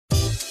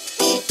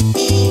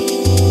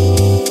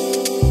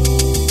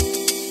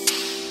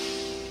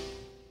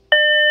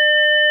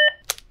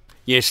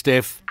Yes,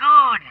 Steph.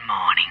 Good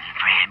morning,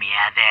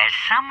 Premier. There's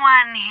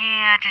someone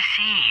here to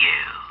see you.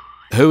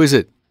 Who is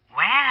it?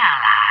 Well,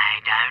 I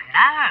don't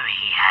know.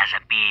 He has a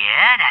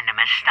beard and a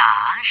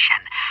moustache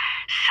and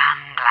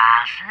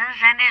sunglasses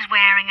and is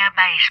wearing a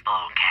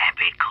baseball cap.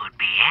 It could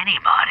be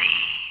anybody.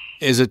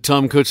 Is it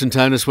Tom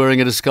Kutsentonis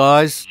wearing a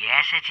disguise?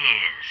 Yes, it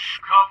is.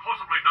 Can't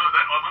possibly know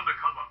that. I'm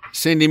undercover.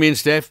 Send him in,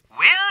 Steph.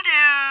 Will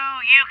do.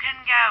 You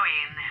can go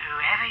in,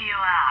 whoever you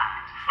are.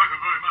 Thank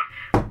you very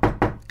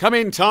much. Come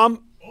in,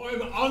 Tom.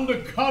 I'm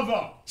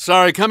undercover.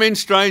 Sorry, come in,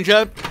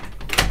 stranger.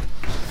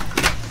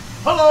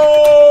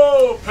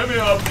 Hello,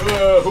 Premier,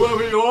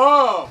 whoever you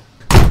are.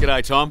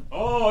 G'day, Tom.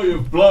 Oh,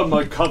 you've blown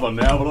my cover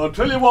now, but I'll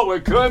tell you what, we're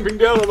clamping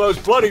down on those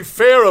bloody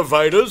fare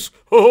evaders.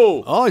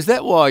 Oh, is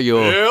that why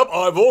you're... Yep,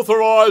 I've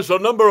authorised a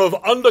number of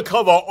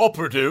undercover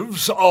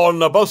operatives on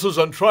buses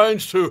and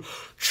trains to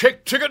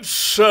check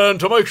tickets and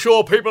to make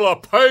sure people are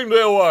paying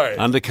their way.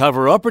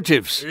 Undercover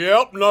operatives?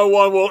 Yep, no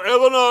one will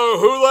ever know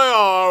who they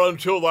are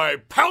until they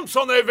pounce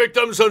on their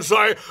victims and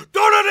say,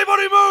 "Don't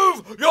anybody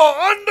move! You're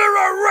under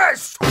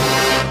arrest!"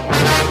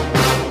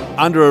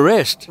 Under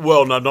arrest?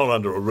 Well, no, not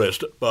under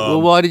arrest. Well,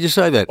 why did you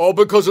say that? Oh,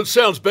 because it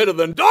sounds better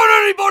than,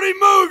 "Don't anybody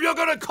move! You're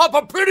going to cop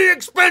a pretty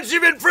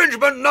expensive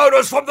infringement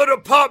notice from the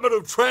Department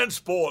of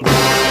Transport."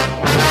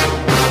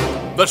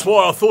 That's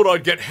why I thought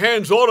I'd get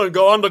hands-on and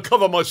go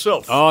undercover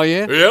myself. Oh,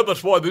 yeah? Yeah,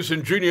 that's why this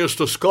ingenious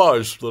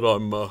disguise that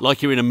I'm...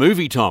 Like you're in a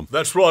movie, Tom.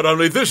 That's right,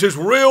 only this is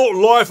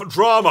real-life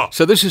drama.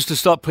 So this is to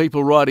stop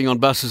people riding on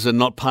buses and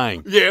not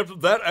paying? Yeah,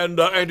 that and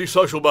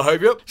antisocial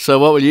behaviour. So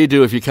what will you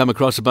do if you come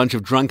across a bunch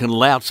of drunken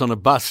louts on a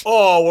bus?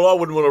 Oh, well, I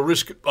wouldn't want to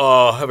risk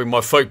having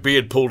my fake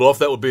beard pulled off.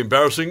 That would be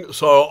embarrassing.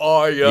 So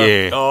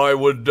I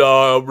would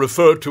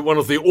refer to one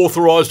of the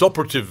authorised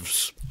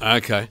operatives.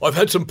 Okay. I've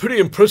had some pretty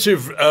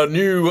impressive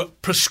new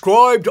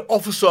prescribed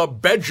officer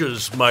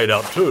badges made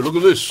up too. Look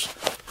at this.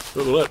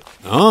 Look at that.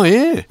 Oh,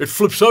 yeah. It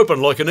flips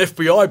open like an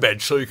FBI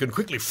badge, so you can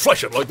quickly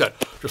flash it like that.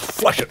 Just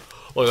flash it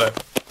like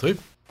that. See?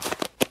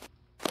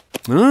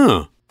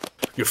 Oh.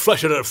 You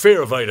flash it at a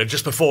fare evader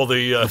just before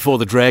the... Before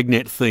the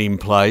Dragnet theme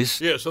plays.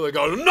 Yeah, so they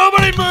go,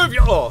 "Nobody move!"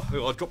 Oh,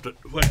 I dropped it.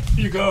 Wait,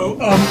 you go.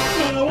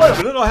 No, wait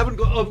a minute. I've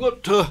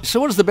got... So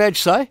what does the badge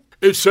say?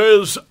 It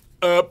says...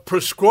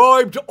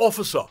 prescribed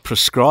officer.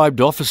 Prescribed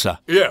officer?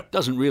 Yeah.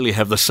 Doesn't really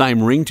have the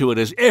same ring to it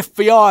as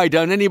FBI,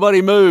 don't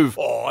anybody move.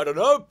 Oh, I don't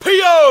know.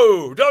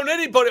 PO! Don't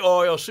anybody...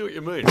 Oh, I see what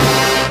you mean.